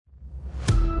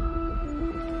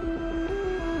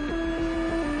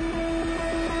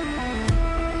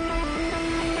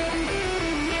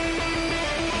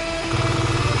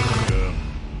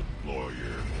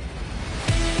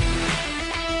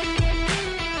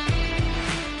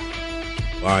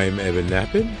I'm Evan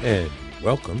Knappen, and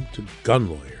welcome to Gun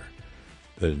Lawyer,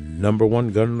 the number one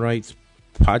gun rights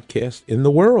podcast in the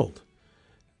world,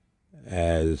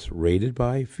 as rated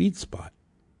by FeedSpot.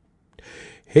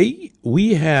 Hey,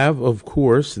 we have, of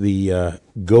course, the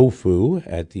GoFu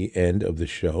at the end of the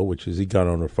show, which is the Gun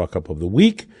Owner Fuck Up of the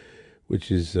Week,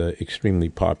 which is an extremely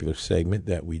popular segment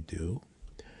that we do.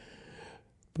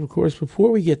 But, of course, before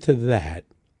we get to that,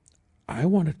 I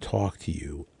want to talk to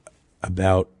you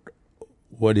about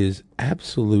what is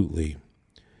absolutely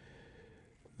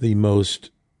the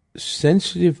most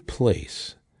sensitive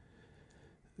place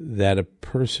that a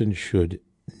person should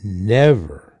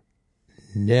never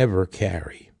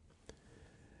carry.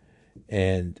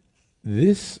 And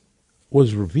this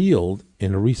was revealed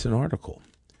in a recent article.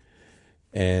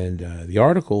 And the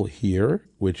article here,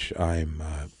 which I'm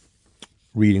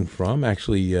reading from,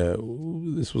 actually,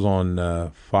 this was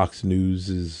on Fox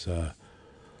News's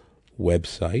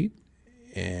website,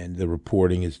 and the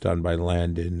reporting is done by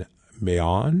Landon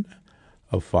Mahon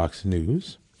of Fox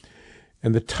News.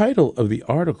 And the title of the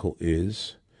article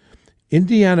is,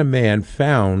 Indiana man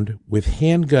found with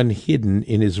handgun hidden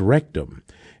in his rectum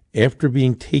after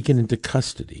being taken into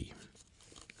custody.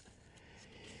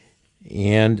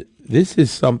 And this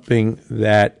is something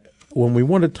that, when we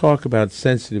want to talk about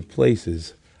sensitive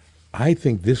places, I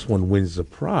think this one wins the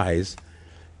prize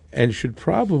and should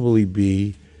probably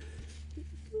be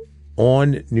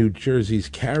on New Jersey's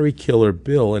carry killer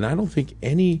bill. And I don't think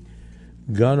any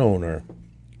gun owner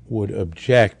would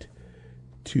object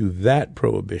to that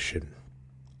prohibition.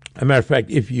 As a matter of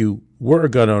fact, if you were a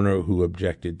gun owner who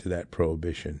objected to that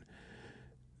prohibition,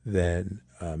 then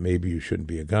maybe you shouldn't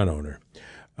be a gun owner.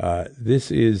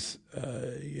 This is,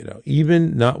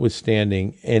 even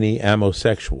notwithstanding any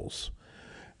ammosexuals,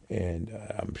 and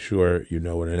I'm sure you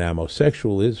know what an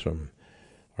ammosexual is from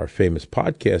our famous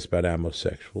podcast about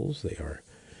ammosexuals. They are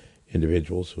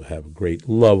individuals who have a great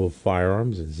love of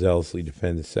firearms and zealously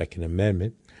defend the Second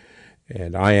Amendment.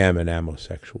 And I am an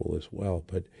ammosexual as well.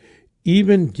 But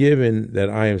even given that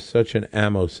I am such an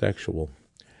ammosexual,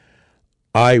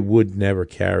 I would never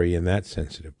carry in that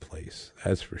sensitive place.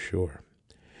 That's for sure.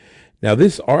 Now,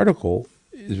 this article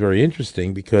is very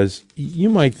interesting because you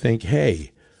might think,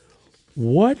 hey,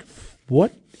 what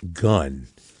gun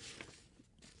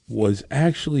was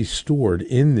actually stored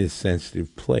in this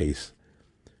sensitive place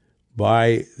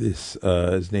by this,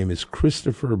 his name is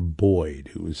Christopher Boyd,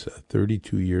 who was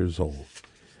 32 years old.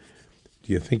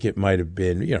 Do you think it might have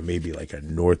been, maybe like a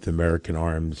North American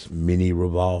Arms mini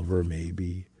revolver,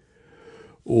 maybe?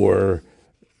 Or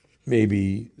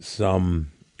maybe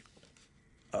some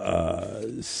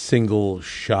single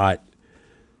shot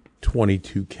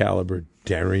 22 caliber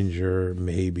Derringer,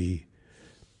 maybe?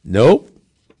 Nope.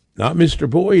 Not Mr.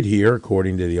 Boyd here,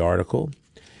 according to the article.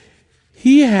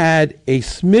 He had a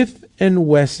Smith &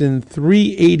 Wesson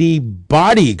 380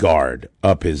 bodyguard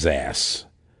up his ass.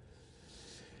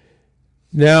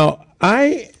 Now,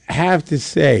 I have to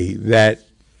say that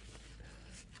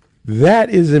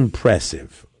is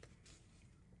impressive.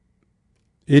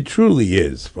 It truly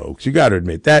is, folks. You got to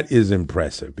admit, that is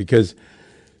impressive, because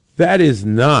that is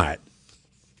not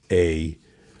a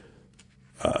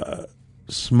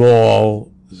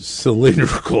small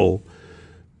cylindrical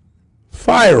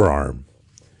firearm.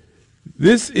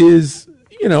 This is,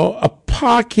 a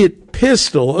pocket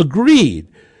pistol, agreed,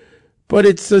 but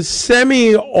it's a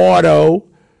semi-auto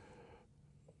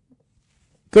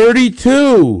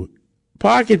 32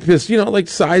 pocket pistol, like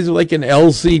size of like an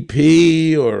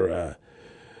LCP or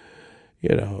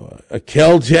a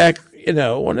Kel-Tec,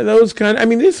 one of those kind. I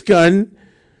mean, this gun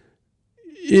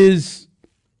is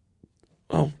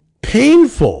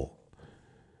painful.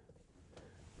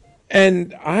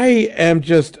 And I am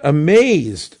just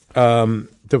amazed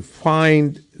to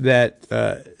find that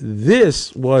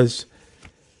this was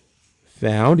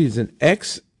found. He's an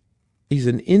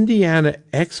Indiana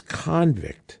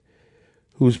ex-convict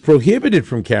who's prohibited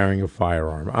from carrying a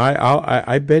firearm.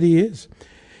 I bet he is.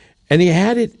 And he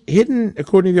had it hidden,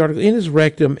 according to the article, in his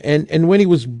rectum. And when he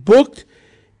was booked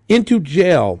into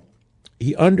jail,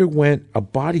 he underwent a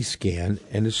body scan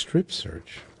and a strip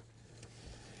search.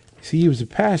 See, he was a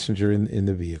passenger in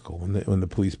the vehicle when the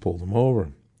police pulled him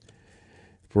over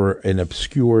for an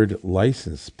obscured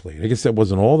license plate. I guess that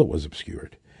wasn't all that was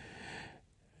obscured.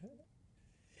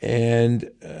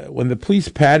 And when the police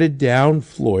patted down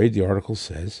Floyd, the article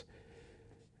says,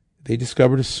 they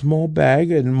discovered a small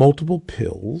bag and multiple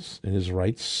pills in his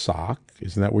right sock.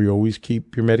 Isn't that where you always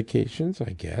keep your medications,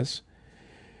 I guess?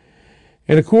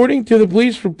 And according to the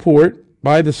police report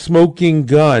by the Smoking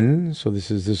Gun, so this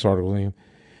is this article name,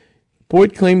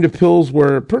 Boyd claimed the pills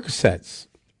were Percocets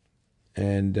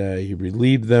and he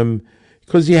relieved them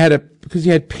because he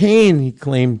had pain, he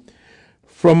claimed,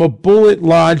 from a bullet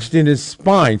lodged in his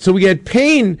spine. So he had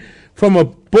pain from a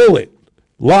bullet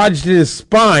lodged in his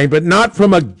spine, but not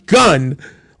from a gun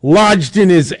lodged in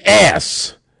his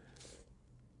ass.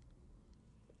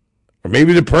 Or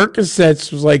maybe the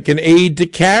Percocets was like an aid to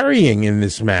carrying in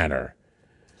this matter.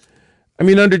 I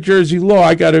mean, under Jersey law,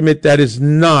 I got to admit that is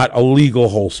not a legal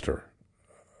holster.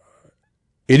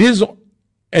 It is,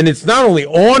 and it's not only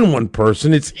on one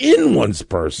person, it's in one's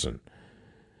person.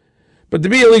 But to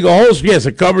be a legal holster, yes,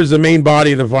 it covers the main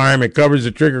body of the firearm, it covers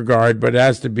the trigger guard, but it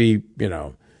has to be,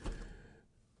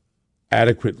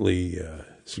 adequately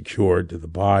secured to the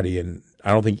body, and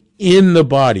I don't think in the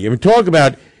body. I mean, talk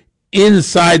about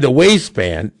inside the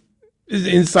waistband, this is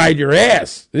inside your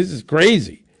ass. This is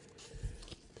crazy.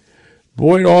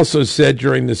 Boyd also said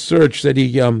during the search that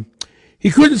he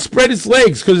couldn't spread his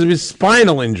legs because of his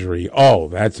spinal injury. Oh,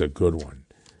 that's a good one.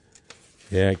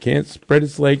 Yeah, can't spread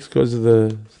his legs because of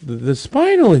the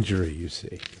spinal injury, you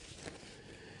see.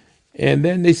 And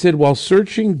then they said while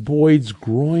searching Boyd's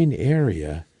groin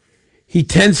area, he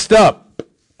tensed up.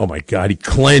 Oh, my God, he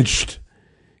clenched.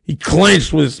 He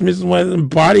clenched with a Smith & Wesson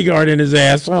bodyguard in his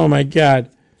ass. Oh, my God.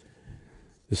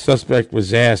 The suspect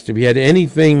was asked if he had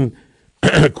anything,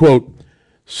 quote,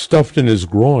 stuffed in his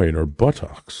groin or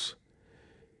buttocks.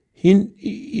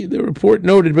 The report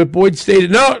noted, but Boyd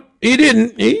stated, no, he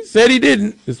didn't. He said he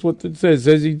didn't. That's what it says.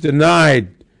 It says he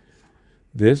denied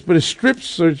this, but a strip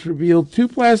search revealed 2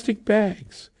 plastic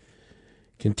bags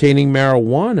containing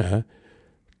marijuana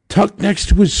tucked next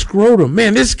to his scrotum.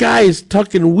 Man, this guy is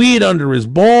tucking weed under his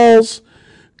balls,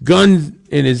 gun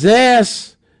in his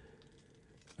ass.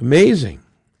 Amazing.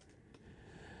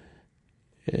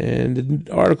 And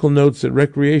the article notes that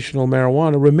recreational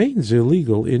marijuana remains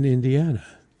illegal in Indiana.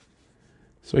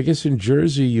 So I guess in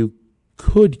Jersey you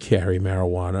could carry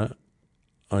marijuana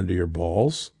under your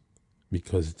balls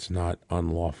because it's not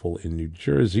unlawful in New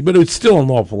Jersey, but it's still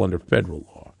unlawful under federal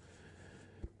law.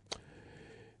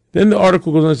 Then the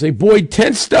article goes on to say, Boyd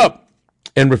tensed up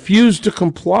and refused to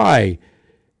comply,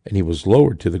 and he was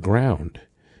lowered to the ground.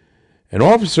 An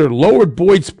officer lowered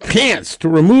Boyd's pants to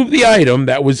remove the item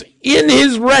that was in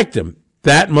his rectum.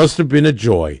 That must have been a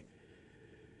joy.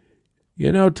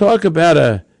 Talk about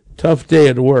a tough day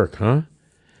at work, huh?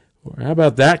 Or how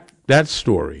about that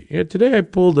story? Yeah, today I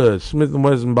pulled a Smith &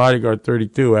 Wesson Bodyguard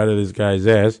 32 out of this guy's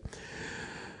ass.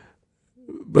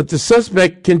 But the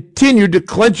suspect continued to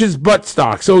clench his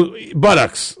buttocks.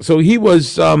 So he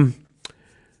was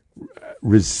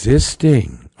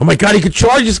resisting. Oh, my God, he could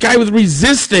charge this guy with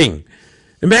resisting.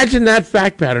 Imagine that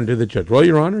fact pattern to the judge. Well,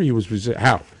 Your Honor, he was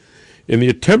how? In the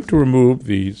attempt to remove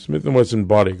the Smith & Wesson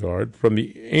Bodyguard from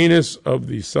the anus of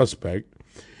the suspect,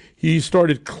 he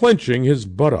started clenching his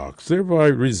buttocks, thereby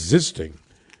resisting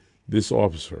this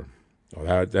officer.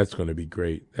 Oh, that's going to be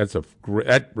great.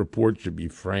 That report should be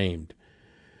framed.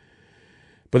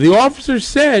 But the officer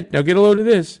said, now get a load of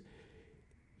this,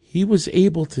 he was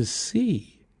able to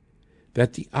see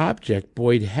that the object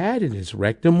Boyd had in his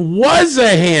rectum was a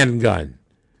handgun.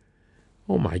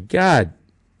 Oh, my God.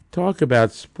 Talk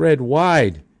about spread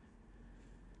wide.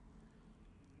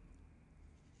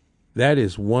 That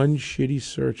is one shitty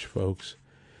search, folks.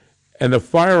 And the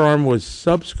firearm was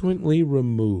subsequently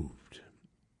removed.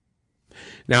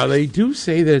 Now, they do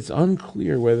say that it's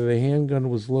unclear whether the handgun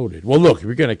was loaded. Well, look, if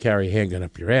you're going to carry a handgun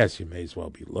up your ass, you may as well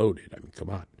be loaded. I mean, come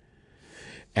on.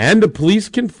 And the police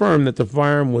confirmed that the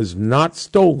firearm was not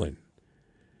stolen.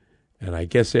 And I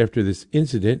guess after this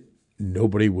incident,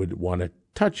 nobody would want to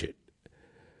touch it.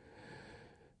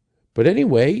 But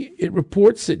anyway, it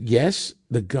reports that, yes,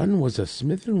 the gun was a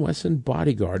Smith & Wesson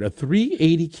Bodyguard, a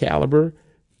 .380 caliber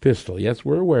pistol. Yes,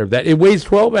 we're aware of that. It weighs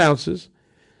 12 ounces.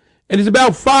 And it's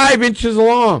about 5 inches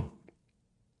long.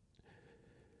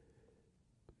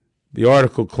 The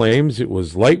article claims it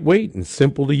was lightweight and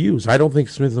simple to use. I don't think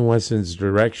Smith & Wesson's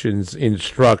directions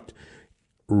instruct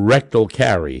rectal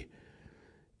carry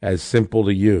as simple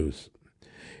to use.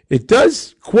 It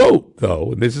does quote,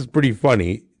 though, and this is pretty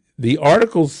funny, the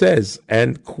article says,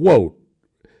 and quote,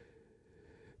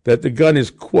 that the gun is,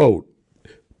 quote,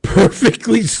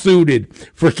 perfectly suited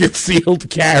for concealed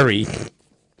carry.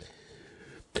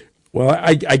 Well,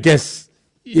 I guess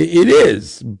it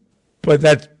is, but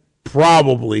that's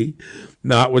probably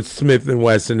not what Smith &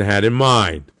 Wesson had in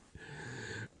mind,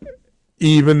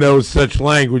 even though such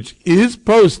language is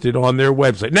posted on their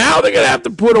website. Now they're going to have to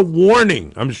put a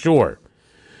warning, I'm sure.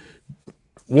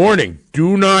 Warning,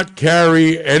 do not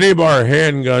carry any of our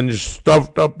handguns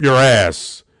stuffed up your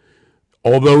ass.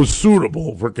 Although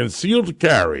suitable for concealed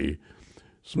carry,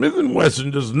 Smith &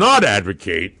 Wesson does not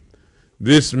advocate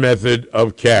this method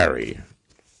of carry.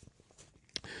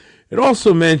 It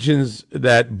also mentions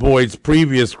that Boyd's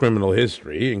previous criminal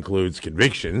history includes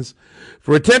convictions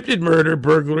for attempted murder,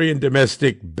 burglary, and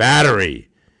domestic battery.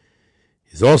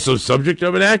 He's also subject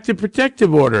of an active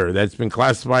protective order that's been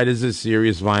classified as a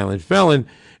serious violent felon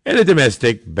and a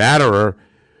domestic batterer,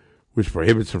 which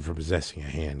prohibits him from possessing a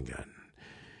handgun.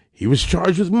 He was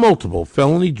charged with multiple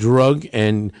felony drug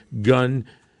and gun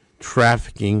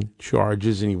trafficking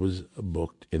charges, and he was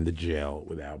booked in the jail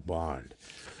without bond.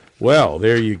 Well,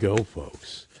 there you go,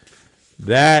 folks.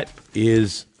 That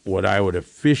is what I would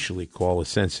officially call a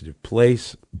sensitive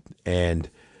place, and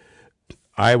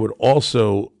I would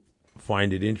also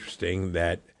find it interesting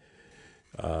that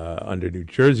under New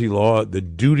Jersey law, the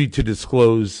duty to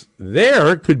disclose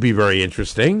there could be very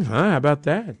interesting. How about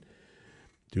that?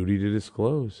 Duty to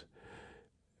disclose.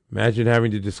 Imagine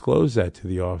having to disclose that to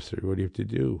the officer. What do you have to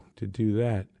do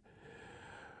that?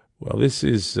 Well, this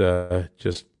is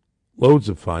just loads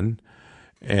of fun,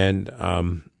 and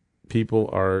people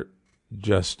are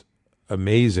just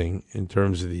amazing in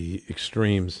terms of the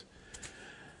extremes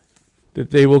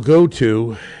that they will go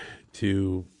to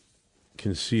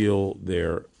conceal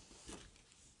their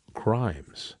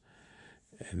crimes.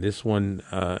 And this one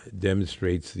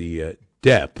demonstrates the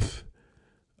depth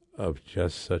of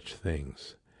just such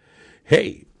things.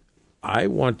 Hey, I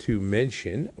want to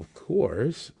mention, of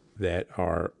course, that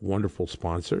our wonderful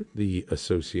sponsor, the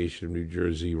Association of New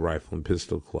Jersey Rifle and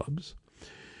Pistol Clubs,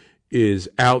 is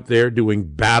out there doing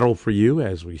battle for you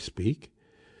as we speak.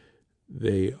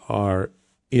 They are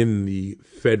in the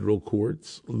federal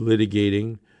courts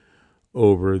litigating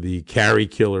over the carry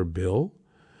killer bill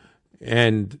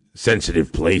and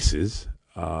sensitive places,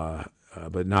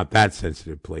 but not that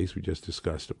sensitive place we just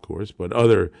discussed, of course, but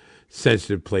other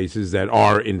sensitive places that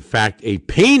are, in fact, a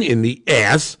pain in the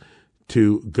ass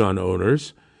to gun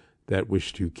owners that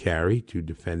wish to carry to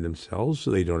defend themselves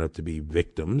so they don't have to be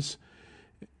victims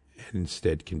and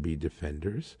instead can be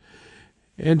defenders.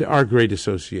 And our great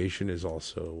association is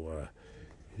also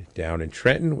down in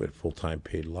Trenton with full-time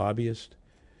paid lobbyist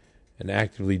and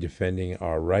actively defending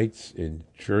our rights in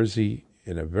Jersey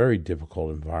in a very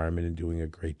difficult environment and doing a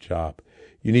great job.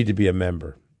 You need to be a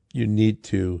member. You need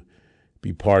to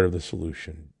be part of the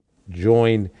solution.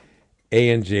 Join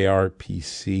anjrpc.org.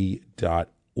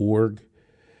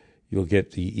 You'll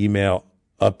get the email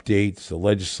updates, the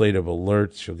legislative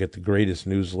alerts. You'll get the greatest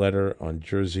newsletter on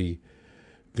Jersey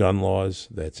gun laws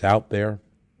that's out there.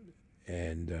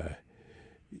 And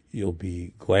you'll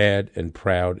be glad and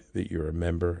proud that you're a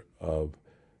member of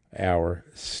our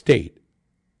state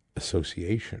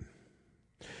association.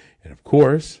 And of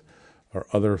course, our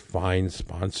other fine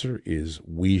sponsor is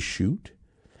We Shoot.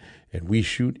 And We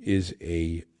Shoot is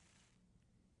a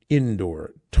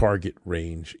indoor target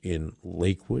range in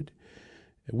Lakewood.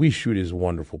 We Shoot is a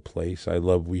wonderful place. I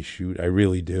love We Shoot. I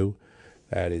really do.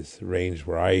 That is the range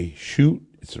where I shoot.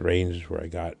 It's the range where I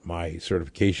got my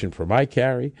certification for my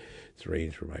carry. It's the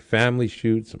range where my family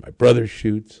shoots and my brother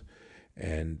shoots.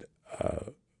 And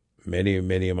many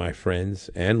of my friends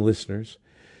and listeners.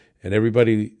 And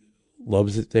everybody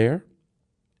loves it there.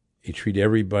 They treat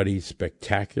everybody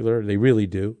spectacular. They really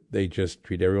do. They just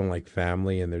treat everyone like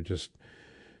family, and they're just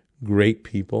great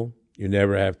people. You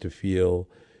never have to feel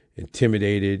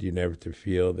intimidated. You never have to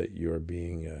feel that you're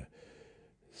being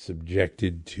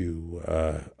subjected to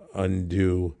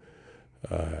undue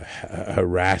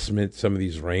harassment. Some of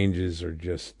these ranges are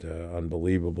just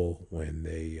unbelievable when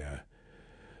they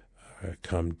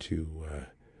come to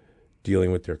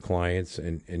dealing with their clients.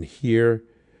 And here,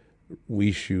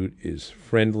 We Shoot is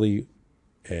friendly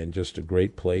and just a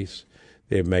great place.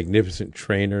 They have magnificent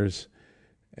trainers,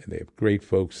 and they have great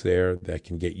folks there that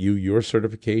can get you your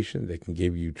certification. They can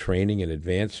give you training and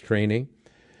advanced training.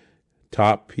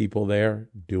 Top people there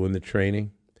doing the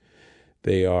training.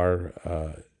 They are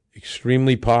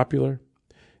extremely popular,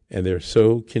 and they're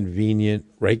so convenient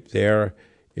right there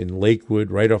in Lakewood,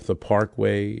 right off the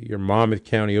Parkway, your Monmouth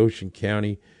County, Ocean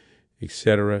County,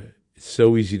 etc. It's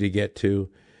so easy to get to.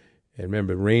 And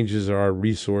remember, ranges are our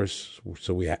resource.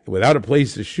 So without a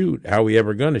place to shoot, how are we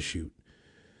ever going to shoot?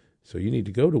 So you need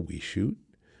to go to We Shoot.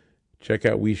 Check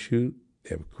out We Shoot.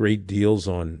 They have great deals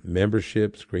on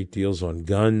memberships, great deals on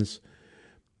guns.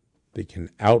 They can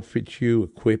outfit you,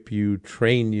 equip you,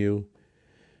 train you,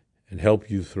 and help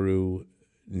you through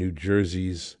New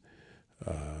Jersey's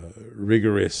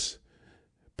rigorous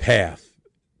path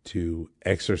to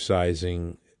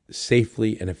exercising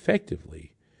safely and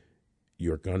effectively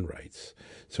your gun rights.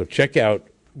 So check out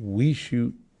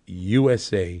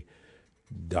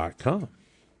WeShootUSA.com.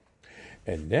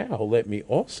 And now let me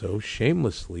also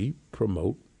shamelessly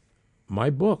promote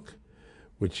my book.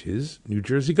 which is New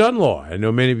Jersey gun law. I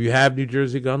know many of you have New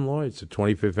Jersey gun law. It's the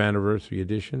 25th anniversary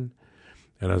edition.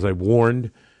 And as I warned,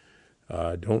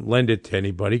 don't lend it to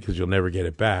anybody because you'll never get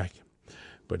it back.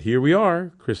 But here we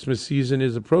are. Christmas season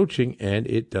is approaching, and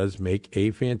it does make a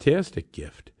fantastic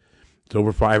gift. It's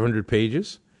over 500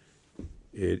 pages.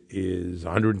 It is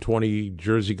 120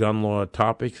 Jersey gun law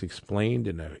topics explained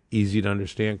in an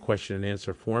easy-to-understand question and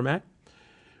answer format.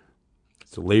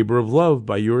 It's a labor of love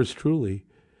by yours truly,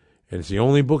 and it's the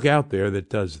only book out there that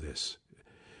does this.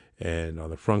 And on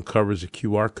the front cover is a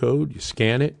QR code. You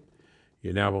scan it.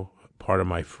 You're now part of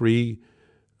my free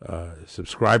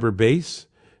subscriber base,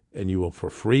 and you will, for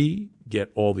free,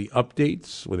 get all the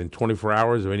updates within 24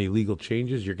 hours of any legal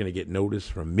changes. You're going to get notice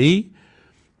from me.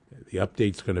 The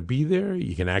update's going to be there.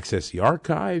 You can access the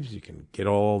archives. You can get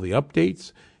all the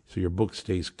updates so your book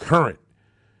stays current.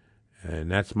 And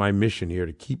that's my mission here,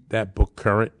 to keep that book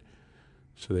current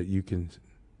so that you can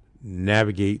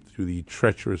navigate through the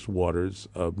treacherous waters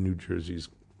of New Jersey's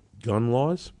gun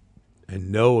laws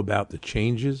and know about the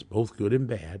changes, both good and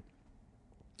bad.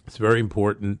 It's very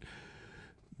important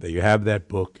that you have that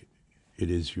book. It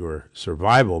is your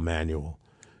survival manual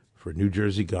for New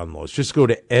Jersey gun laws. Just go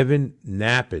to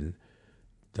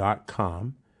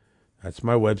evannappin.com. That's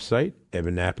my website,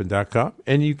 evannappin.com.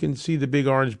 And you can see the big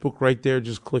orange book right there.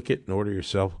 Just click it and order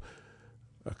yourself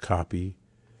a copy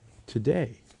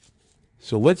today.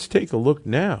 So let's take a look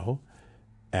now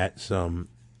at some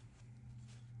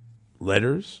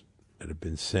letters that have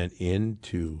been sent in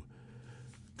to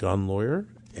Gun Lawyer.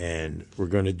 And we're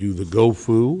going to do the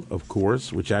GoFu, of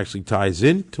course, which actually ties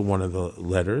into one of the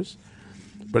letters.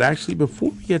 But actually, before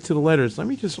we get to the letters, let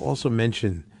me just also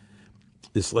mention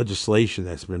this legislation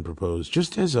that's been proposed,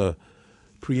 just as a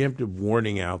preemptive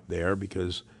warning out there,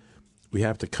 because we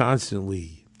have to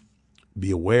constantly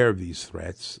be aware of these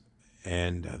threats.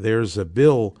 And there's a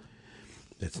bill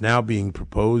that's now being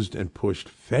proposed and pushed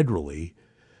federally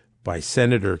by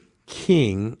Senator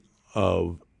King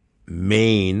of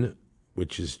Maine,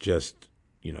 which is just,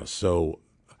 so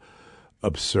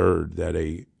absurd that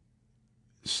a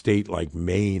state like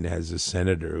Maine has a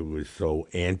senator who is so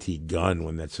anti-gun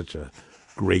when that's such a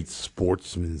great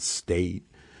sportsman state.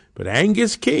 But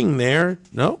Angus King there,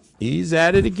 no, he's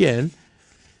at it again.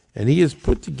 And he has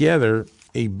put together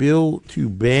a bill to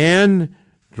ban,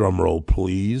 drumroll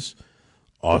please,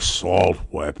 assault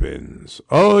weapons.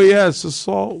 Oh, yes,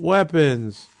 assault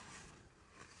weapons.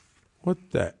 What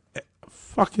the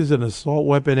fuck is an assault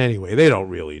weapon anyway? They don't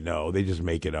really know. They just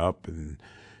make it up, and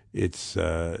it's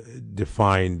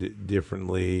defined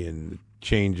differently and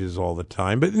changes all the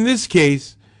time. But in this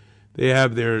case, they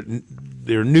have their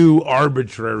new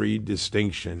arbitrary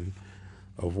distinction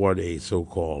of what a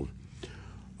so-called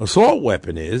assault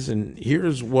weapon is. And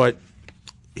here's what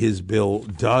his bill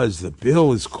does. The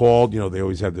bill is called, they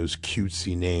always have those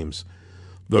cutesy names,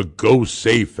 the Go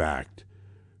Safe Act.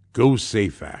 Go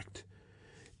Safe Act.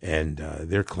 And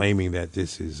they're claiming that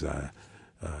this is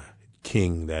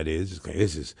King, that is.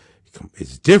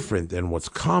 It's different than what's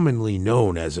commonly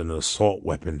known as an assault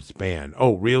weapons ban.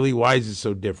 Oh, really? Why is it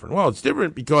so different? Well, it's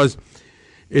different because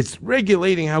it's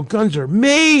regulating how guns are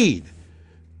made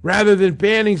rather than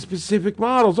banning specific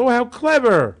models. Oh, how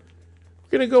clever.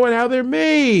 We're going to go on how they're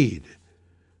made.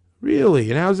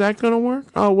 Really? And how's that going to work?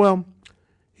 Oh, well,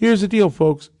 here's the deal,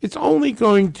 folks. It's only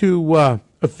going to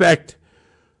affect,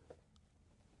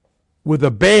 with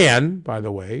a ban, by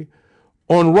the way,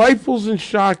 on rifles and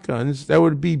shotguns that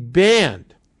would be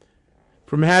banned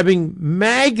from having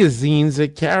magazines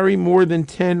that carry more than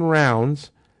 10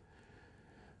 rounds,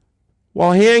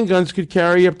 while handguns could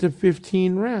carry up to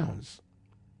 15 rounds.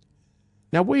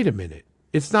 Now, wait a minute.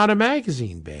 It's not a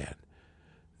magazine ban.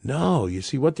 No, you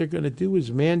see, what they're going to do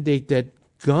is mandate that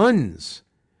guns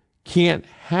can't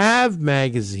have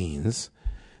magazines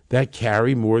that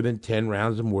carry more than 10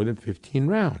 rounds and more than 15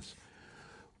 rounds.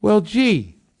 Well,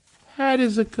 gee, how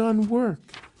does a gun work?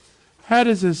 How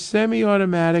does a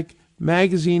semi-automatic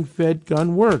magazine-fed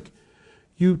gun work?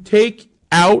 You take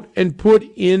out and put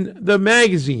in the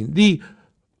magazine. The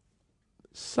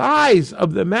size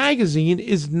of the magazine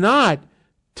is not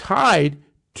tied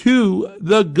to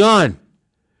the gun.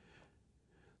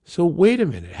 So wait a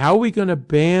minute. How are we going to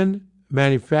ban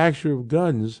manufacture of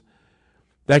guns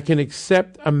that can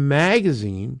accept a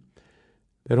magazine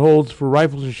that holds for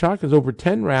rifles and shotguns over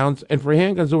 10 rounds and for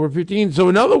handguns over 15? So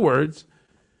in other words,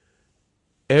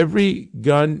 every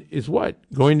gun is what?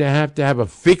 Going to have a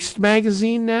fixed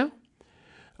magazine now?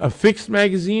 A fixed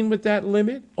magazine with that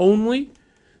limit only?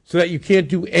 So that you can't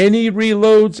do any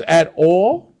reloads at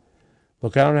all?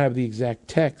 Look, I don't have the exact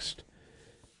text,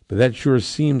 but that sure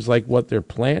seems like what they're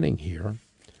planning here.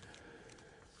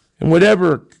 And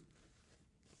whatever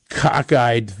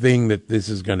cockeyed thing that this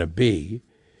is going to be,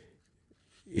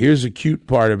 here's a cute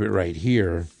part of it right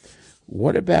here.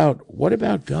 What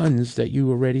about guns that you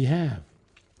already have?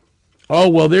 Oh,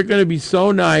 well, they're going to be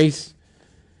so nice.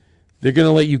 They're going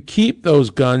to let you keep those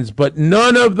guns, but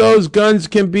none of those guns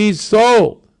can be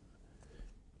sold.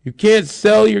 You can't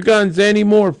sell your guns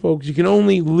anymore, folks. You can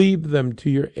only leave them to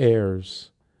your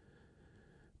heirs.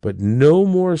 But no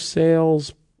more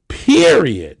sales,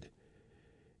 period,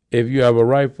 if you have a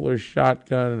rifle or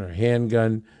shotgun or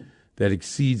handgun that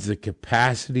exceeds the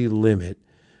capacity limit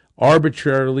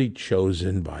arbitrarily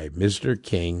chosen by Mr.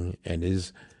 King and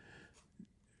his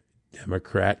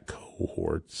Democrat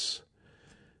cohorts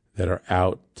that are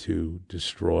out to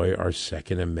destroy our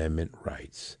Second Amendment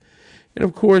rights. And,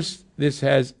 of course, this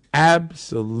has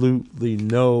absolutely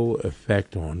no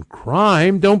effect on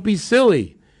crime. Don't be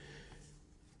silly.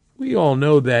 We all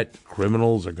know that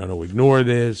criminals are going to ignore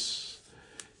this.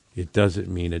 It doesn't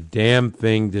mean a damn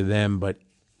thing to them, but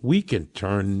we can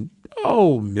turn,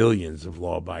 millions of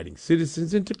law-abiding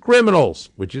citizens into criminals,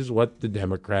 which is what the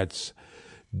Democrats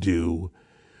do,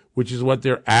 which is what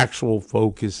their actual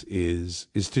focus is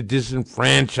to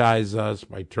disenfranchise us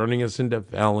by turning us into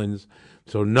felons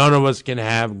so none of us can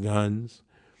have guns.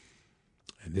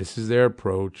 And this is their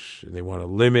approach, and they want to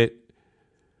limit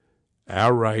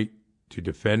our right to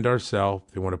defend ourselves.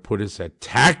 They want to put us at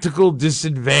tactical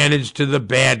disadvantage to the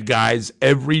bad guys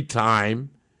every time.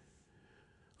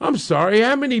 I'm sorry,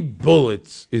 how many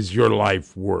bullets is your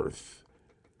life worth?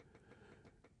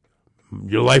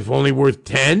 Your life only worth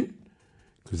 10?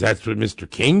 Because that's what Mr.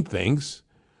 King thinks.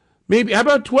 Maybe, how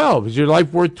about 12? Is your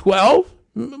life worth 12?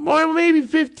 Well, maybe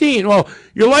 15. Well,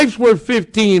 your life's worth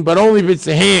 15, but only if it's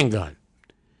a handgun.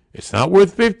 It's not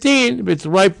worth 15 if it's a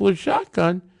rifle or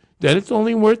shotgun. Then it's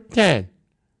only worth 10.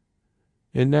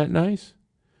 Isn't that nice?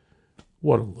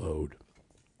 What a load.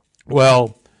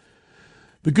 Well,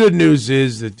 the good news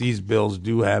is that these bills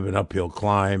do have an uphill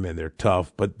climb and they're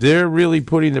tough, but they're really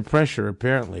putting the pressure,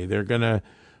 apparently. They're going to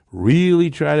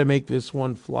really try to make this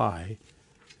one fly.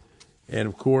 And,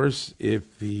 of course,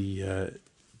 if the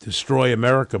Destroy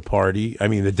America Party,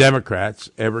 the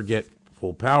Democrats, ever get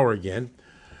full power again,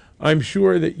 I'm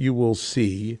sure that you will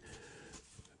see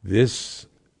this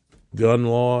gun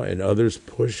law and others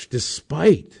push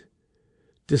despite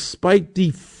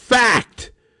the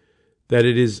fact that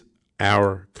it is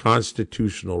our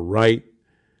constitutional right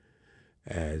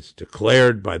as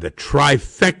declared by the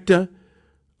trifecta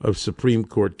of Supreme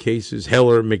Court cases,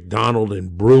 Heller, McDonald,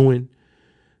 and Bruin,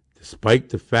 despite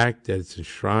the fact that it's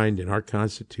enshrined in our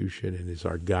Constitution and is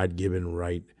our God-given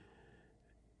right.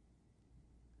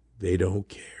 They don't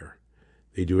care.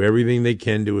 They do everything they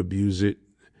can to abuse it.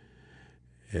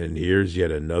 And here's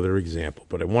yet another example.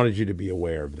 But I wanted you to be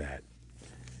aware of that.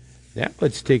 Now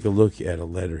let's take a look at a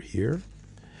letter here.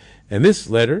 And this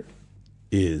letter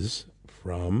is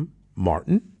from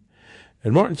Martin.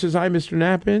 And Martin says, "Hi, Mr.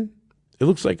 Knappen. It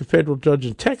looks like a federal judge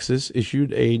in Texas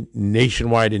issued a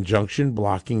nationwide injunction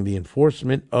blocking the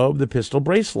enforcement of the pistol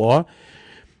brace law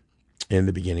in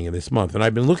the beginning of this month. And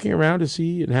I've been looking around to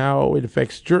see how it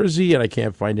affects Jersey, and I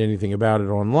can't find anything about it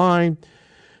online.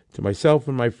 To myself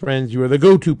and my friends, you are the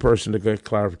go-to person to get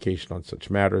clarification on such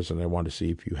matters, and I want to see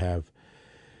if you have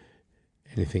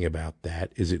anything about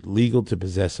that. Is it legal to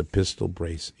possess a pistol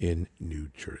brace in New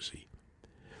Jersey?"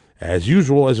 As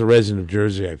usual, as a resident of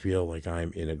Jersey, I feel like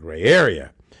I'm in a gray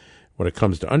area when it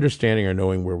comes to understanding or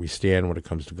knowing where we stand when it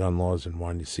comes to gun laws and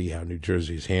wanting to see how New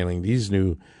Jersey is handling these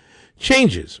new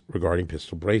changes regarding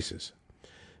pistol braces.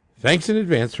 Thanks in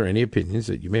advance for any opinions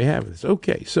that you may have of this.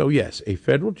 Okay, so yes, a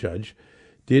federal judge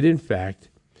did in fact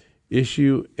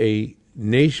issue a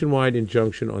nationwide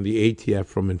injunction on the ATF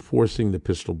from enforcing the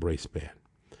pistol brace ban.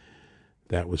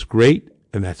 That was great,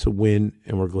 and that's a win,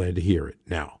 and we're glad to hear it.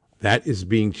 Now, that is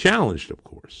being challenged, of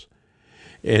course.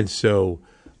 And so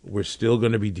we're still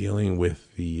going to be dealing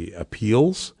with the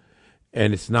appeals,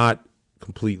 and it's not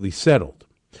completely settled.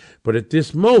 But at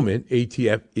this moment,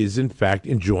 ATF is, in fact,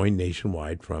 enjoined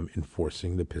nationwide from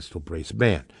enforcing the pistol brace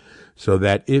ban. So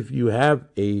that if you have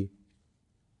a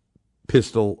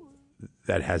pistol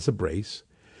that has a brace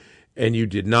and you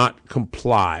did not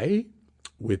comply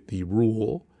with the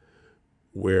rule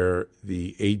where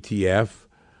the ATF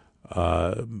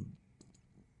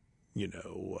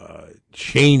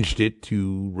changed it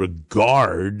to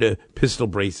regard pistol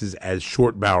braces as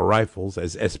short barrel rifles,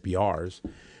 as SBRs,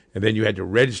 and then you had to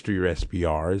register your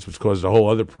SBRs, which caused a whole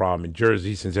other problem in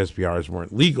Jersey since SBRs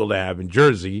weren't legal to have in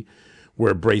Jersey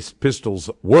where braced pistols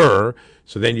were,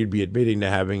 so then you'd be admitting to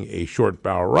having a short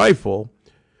barrel rifle.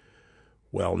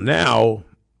 Well, now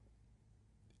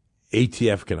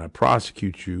ATF cannot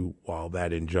prosecute you while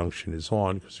that injunction is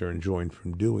on because they're enjoined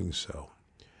from doing so.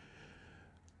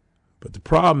 But the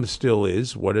problem still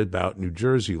is, what about New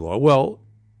Jersey law? Well,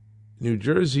 New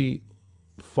Jersey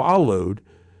followed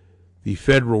the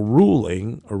federal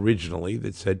ruling originally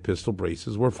that said pistol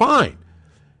braces were fine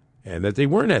and that they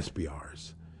weren't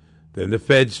SBRs. Then the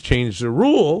feds changed the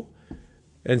rule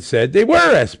and said they were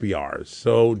SBRs.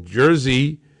 So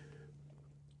Jersey,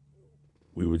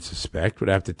 we would suspect, would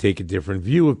have to take a different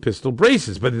view of pistol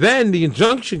braces. But then the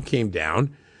injunction came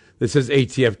down that says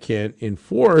ATF can't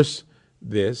enforce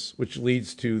this, which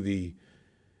leads to the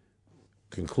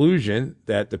conclusion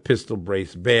that the pistol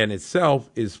brace ban itself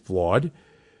is flawed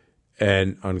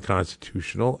and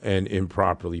unconstitutional and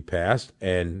improperly passed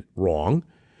and wrong.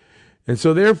 And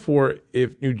so therefore,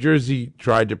 if New Jersey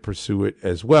tried to pursue it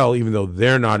as well, even though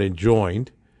they're not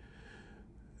enjoined,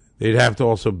 they'd have to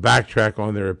also backtrack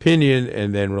on their opinion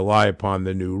and then rely upon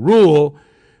the new rule.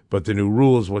 But the new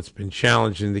rule is what's been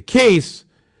challenged in the case.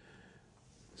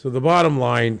 So the bottom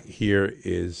line here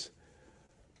is,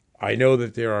 I know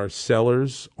that there are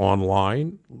sellers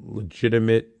online,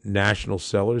 legitimate national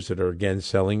sellers that are, again,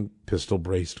 selling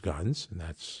pistol-braced guns, and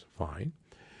that's fine.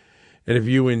 And if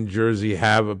you in Jersey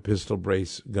have a pistol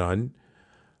brace gun,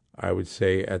 I would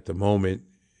say at the moment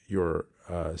you're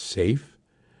safe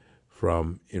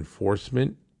from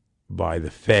enforcement by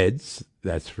the feds,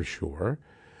 that's for sure.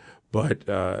 But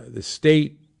the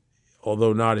state,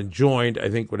 although not enjoined,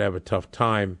 I think would have a tough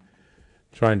time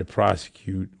trying to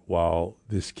prosecute while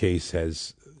this case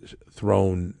has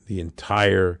thrown the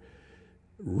entire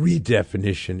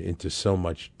redefinition into so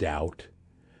much doubt.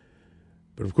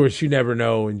 But of course, you never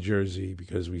know in Jersey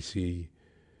because we see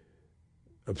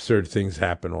absurd things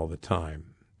happen all the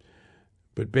time.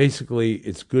 But basically,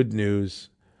 it's good news.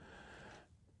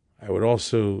 I would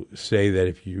also say that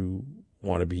if you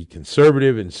want to be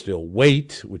conservative and still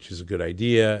wait, which is a good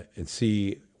idea, and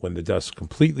see when the dust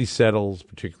completely settles,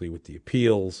 particularly with the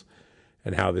appeals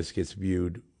and how this gets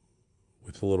viewed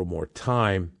with a little more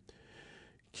time,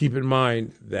 keep in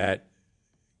mind that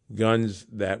guns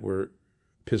that were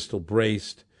pistol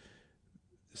braced,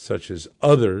 such as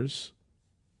others,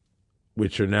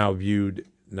 which are now viewed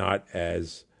not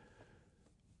as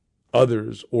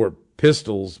others or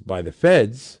pistols by the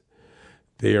feds,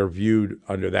 they are viewed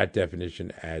under that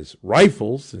definition as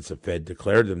rifles, since the Fed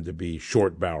declared them to be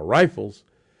short barrel rifles,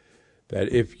 that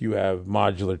if you have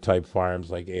modular type firearms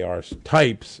like AR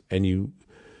types and you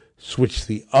switch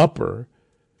the upper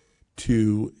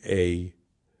to a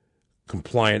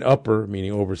compliant upper,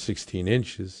 meaning over 16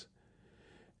 inches,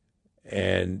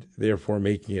 and therefore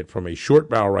making it from a short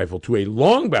barrel rifle to a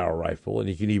long barrel rifle, and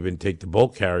you can even take the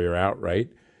bolt carrier out, right?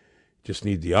 Just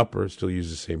need the upper, still use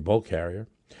the same bolt carrier.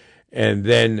 And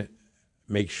then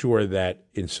make sure that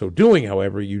in so doing,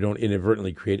 however, you don't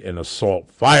inadvertently create an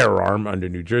assault firearm under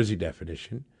New Jersey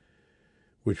definition,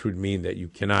 which would mean that you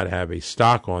cannot have a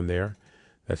stock on there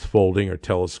that's folding or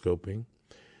telescoping,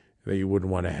 that you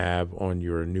wouldn't want to have on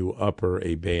your new upper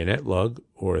a bayonet lug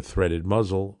or a threaded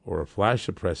muzzle or a flash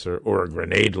suppressor or a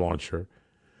grenade launcher.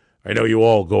 I know you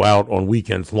all go out on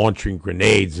weekends launching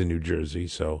grenades in New Jersey,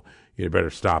 so you better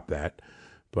stop that.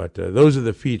 But those are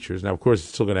the features. Now, of course,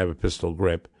 it's still going to have a pistol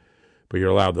grip, but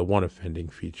you're allowed the one offending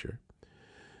feature.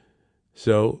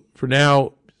 So for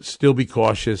now, still be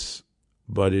cautious,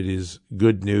 but it is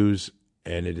good news,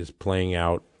 and it is playing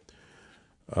out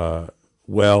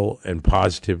well and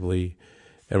positively.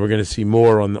 And we're going to see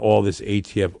more on all this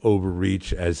ATF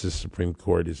overreach as the Supreme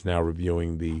Court is now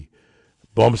reviewing the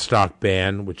bump stock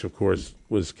ban, which, of course,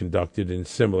 was conducted in a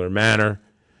similar manner,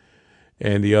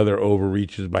 and the other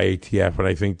overreaches by ATF. And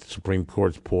I think the Supreme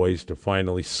Court's poised to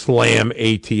finally slam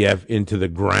ATF into the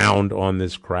ground on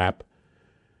this crap.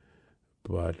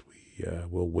 But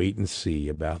we'll wait and see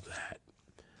about that.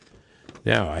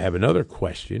 Now, I have another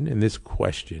question, and this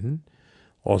question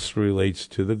also relates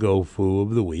to the GoFu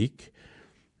of the week.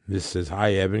 This says,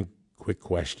 "Hi, Evan. Quick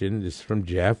question." This is from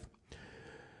Jeff.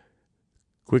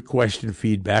 Quick question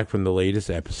feedback from the latest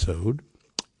episode.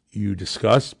 You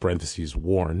discussed, parentheses,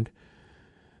 warned,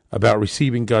 about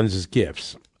receiving guns as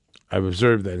gifts. I've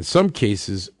observed that in some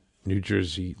cases, New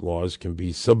Jersey laws can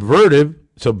be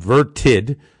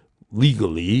subverted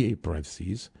legally,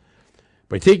 parentheses,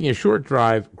 by taking a short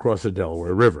drive across the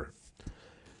Delaware River.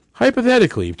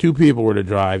 Hypothetically, if two people were to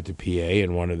drive to PA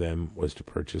and one of them was to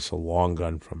purchase a long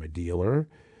gun from a dealer,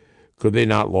 could they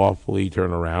not lawfully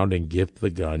turn around and gift the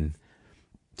gun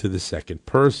to the second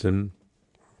person,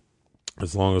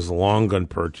 as long as the long gun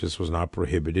purchase was not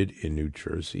prohibited in New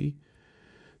Jersey?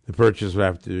 The purchase would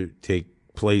have to take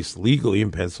place legally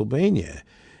in Pennsylvania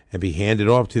and be handed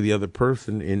off to the other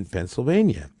person in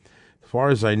Pennsylvania. far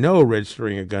as I know,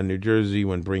 registering a gun in New Jersey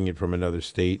when bringing it from another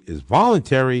state is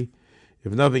voluntary.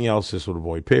 If nothing else, this would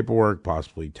avoid paperwork,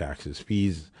 possibly taxes,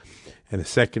 fees, and a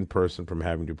second person from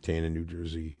having to obtain a New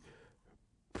Jersey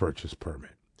purchase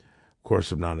permit. Of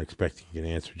course, I'm not expecting an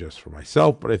answer just for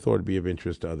myself, but I thought it'd be of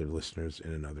interest to other listeners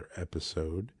in another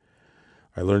episode.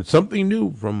 I learned something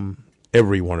new from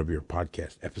every one of your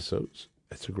podcast episodes.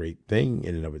 That's a great thing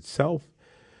in and of itself.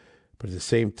 But at the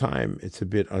same time, it's a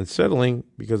bit unsettling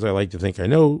because I like to think I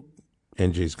know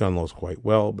NJ's gun laws quite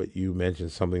well, but you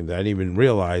mentioned something that I didn't even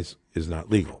realize is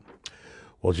not legal.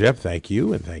 Well, Jeff, thank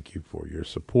you, and thank you for your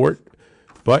support.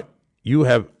 But you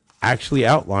have actually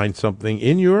outlined something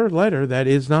in your letter that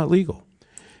is not legal.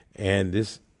 And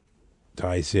this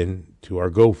ties in to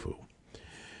our GoFu.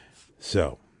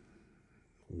 So,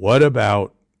 what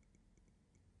about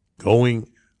going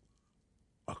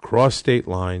across state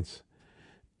lines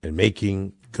and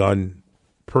making gun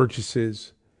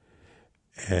purchases?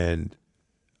 And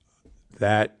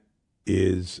that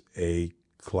is a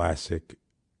classic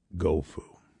GoFu.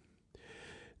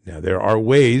 Now, there are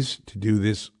ways to do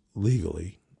this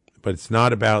legally, but it's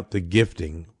not about the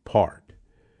gifting part.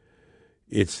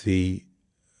 It's the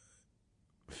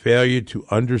failure to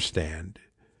understand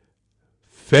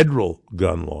federal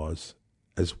gun laws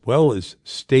as well as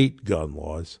state gun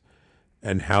laws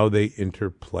and how they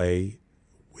interplay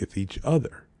with each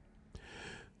other.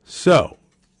 So,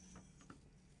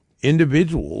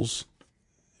 individuals,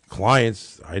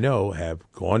 clients I know,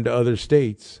 have gone to other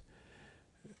states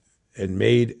and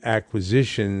made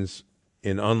acquisitions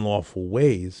in unlawful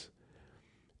ways,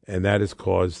 and that has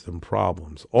caused them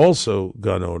problems. Also,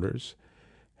 gun owners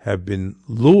have been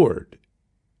lured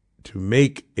to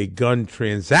make a gun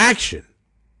transaction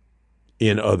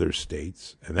in other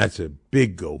states, and that's a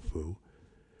big GoFu,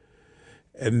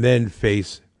 and then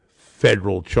face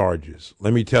federal charges.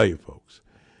 Let me tell you, folks,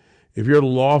 if you're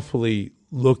lawfully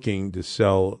looking to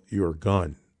sell your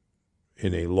gun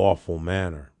in a lawful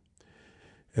manner,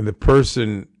 and the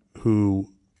person who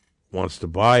wants to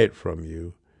buy it from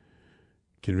you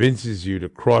convinces you to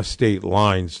cross state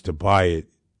lines to buy it,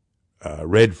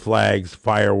 red flags,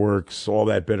 fireworks, all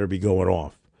that better be going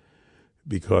off,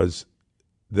 because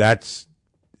that's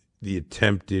the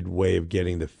attempted way of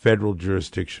getting the federal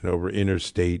jurisdiction over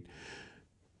interstate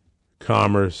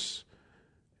commerce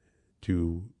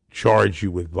to charge you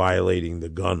with violating the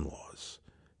gun laws.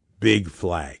 Big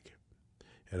flag.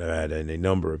 And I've had a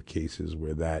number of cases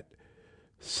where that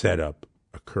setup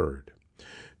occurred.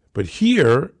 But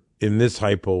here, in this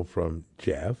hypo from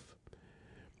Jeff,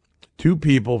 two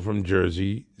people from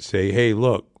Jersey say, hey,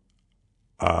 look,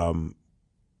 we'll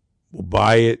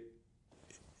buy it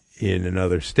in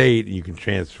another state, and you can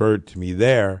transfer it to me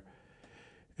there,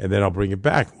 and then I'll bring it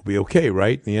back. We'll be okay,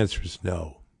 right? And the answer is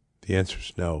no. The answer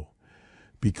is no.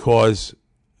 Because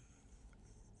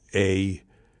a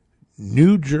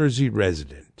New Jersey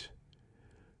resident,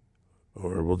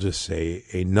 or we'll just say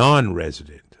a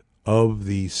non-resident of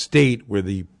the state where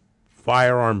the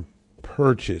firearm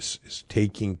purchase is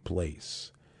taking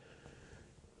place,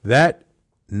 that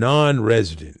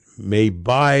non-resident may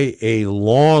buy a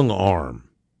long arm,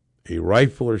 a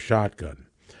rifle or shotgun,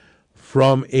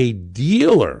 from a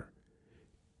dealer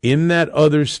in that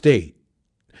other state,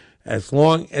 as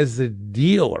long as the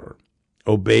dealer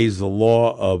obeys the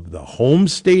law of the home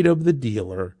state of the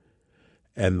dealer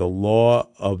and the law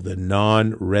of the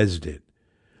non-resident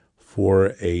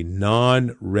for a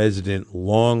non-resident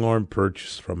long-arm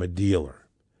purchase from a dealer.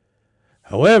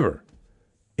 However,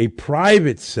 a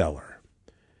private seller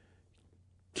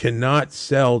cannot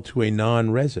sell to a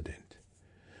non-resident.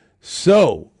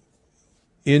 So,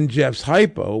 in Jeff's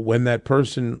hypo, when that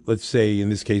person, let's say, in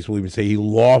this case, we'll even say he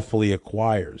lawfully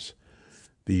acquires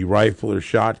the rifle or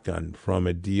shotgun from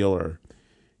a dealer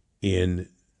in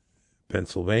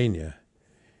Pennsylvania,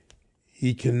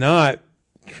 he cannot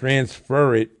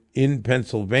transfer it in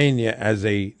Pennsylvania as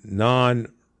a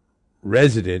non-resident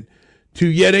to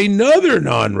yet another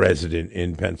non-resident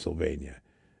in Pennsylvania.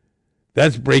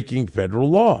 That's breaking federal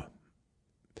law.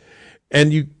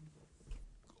 And you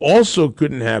also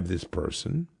couldn't have this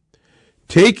person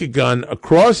take a gun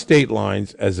across state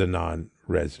lines as a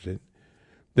non-resident,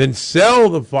 then sell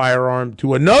the firearm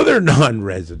to another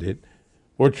non-resident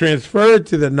or transfer it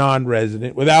to the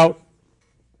non-resident without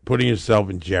putting yourself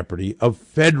in jeopardy of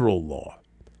federal law.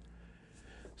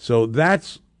 So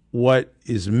that's what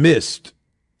is missed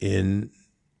in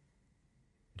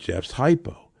Jeff's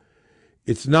hypo.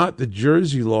 It's not the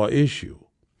Jersey law issue.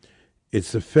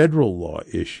 It's the federal law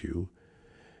issue.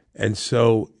 And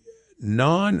so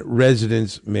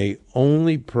non-residents may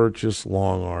only purchase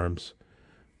long arms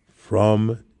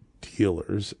from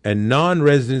dealers and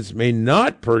non-residents may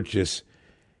not purchase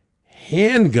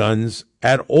handguns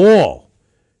at all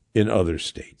in other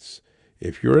states.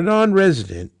 If you're a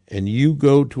non-resident and you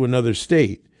go to another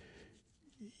state,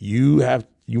 you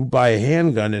buy a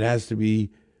handgun, it has to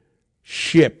be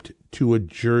shipped to a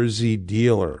Jersey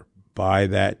dealer by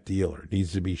that dealer. It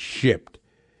needs to be shipped.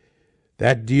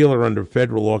 That dealer under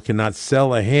federal law cannot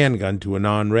sell a handgun to a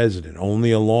non-resident,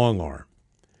 only a long arm.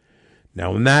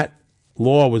 Now, when that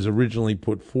law was originally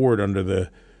put forward under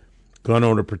the Gun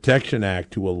Owner Protection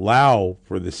Act to allow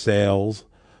for the sales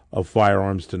of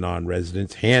firearms to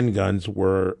non-residents, handguns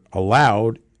were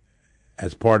allowed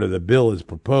as part of the bill as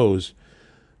proposed,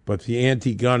 but the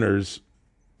anti-gunners,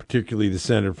 particularly the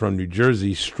senator from New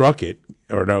Jersey, struck it,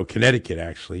 or no, Connecticut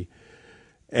actually,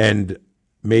 and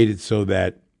made it so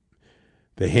that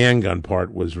the handgun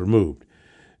part was removed.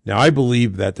 Now, I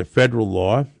believe that the federal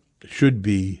law should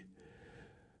be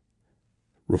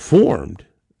reformed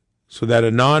so that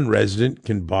a non-resident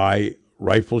can buy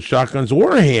rifles, shotguns,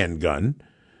 or a handgun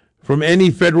from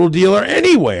any federal dealer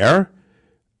anywhere,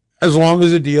 as long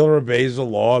as the dealer obeys the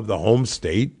law of the home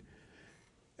state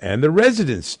and the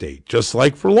resident state, just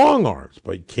like for long arms.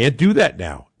 But you can't do that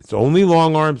now. It's only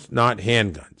long arms, not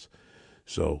handguns.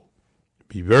 So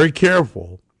be very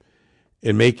careful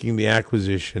in making the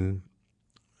acquisition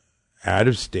out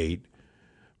of state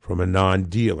from a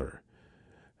non-dealer.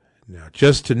 Now,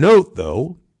 just to note,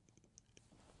 though,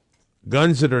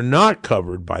 guns that are not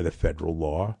covered by the federal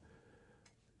law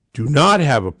do not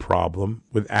have a problem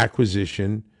with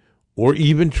acquisition or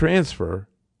even transfer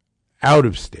out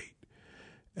of state.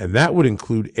 And that would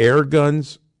include air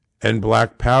guns and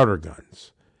black powder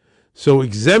guns. So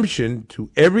exemption to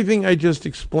everything I just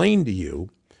explained to you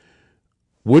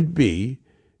would be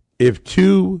if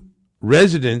two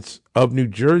residents of New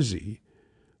Jersey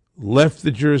left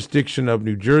the jurisdiction of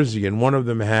New Jersey and one of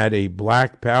them had a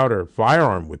black powder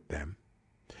firearm with them,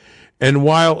 and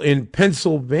while in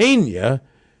Pennsylvania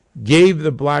gave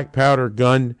the black powder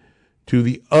gun to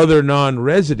the other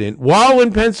non-resident while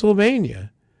in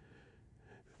Pennsylvania,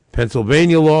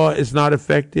 Pennsylvania law is not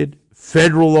affected,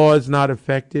 federal law is not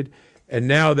affected, and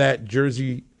now that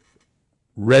Jersey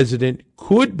resident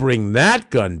could bring that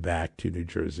gun back to New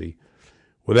Jersey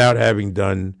without having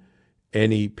done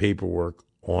any paperwork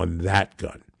on that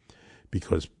gun,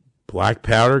 because black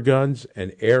powder guns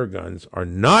and air guns are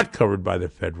not covered by the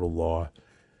federal law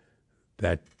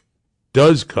that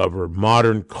does cover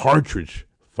modern cartridge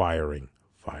firing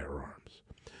firearms.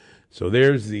 So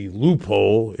there's the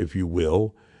loophole, if you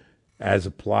will, as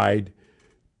applied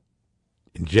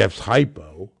in Jeff's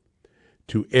hypo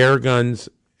to air guns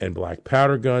and black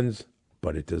powder guns,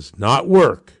 but it does not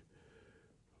work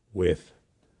with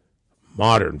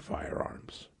modern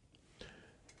firearms.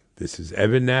 This is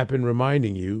Evan Knappen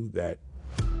reminding you that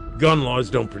gun laws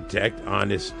don't protect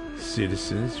honest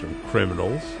citizens from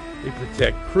criminals. They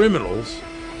protect criminals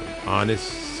from honest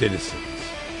citizens.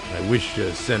 I wish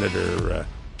Senator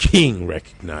King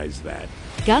recognized that.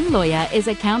 Gun Lawyer is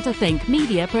a Counterthink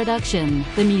media production.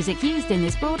 The music used in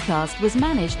this broadcast was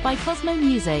managed by Cosmo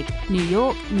Music, New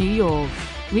York, New York.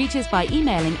 Reach us by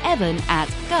emailing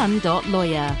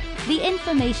evan@gun.lawyer. The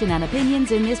information and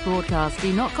opinions in this broadcast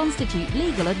do not constitute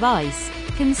legal advice.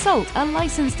 Consult a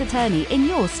licensed attorney in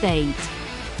your state.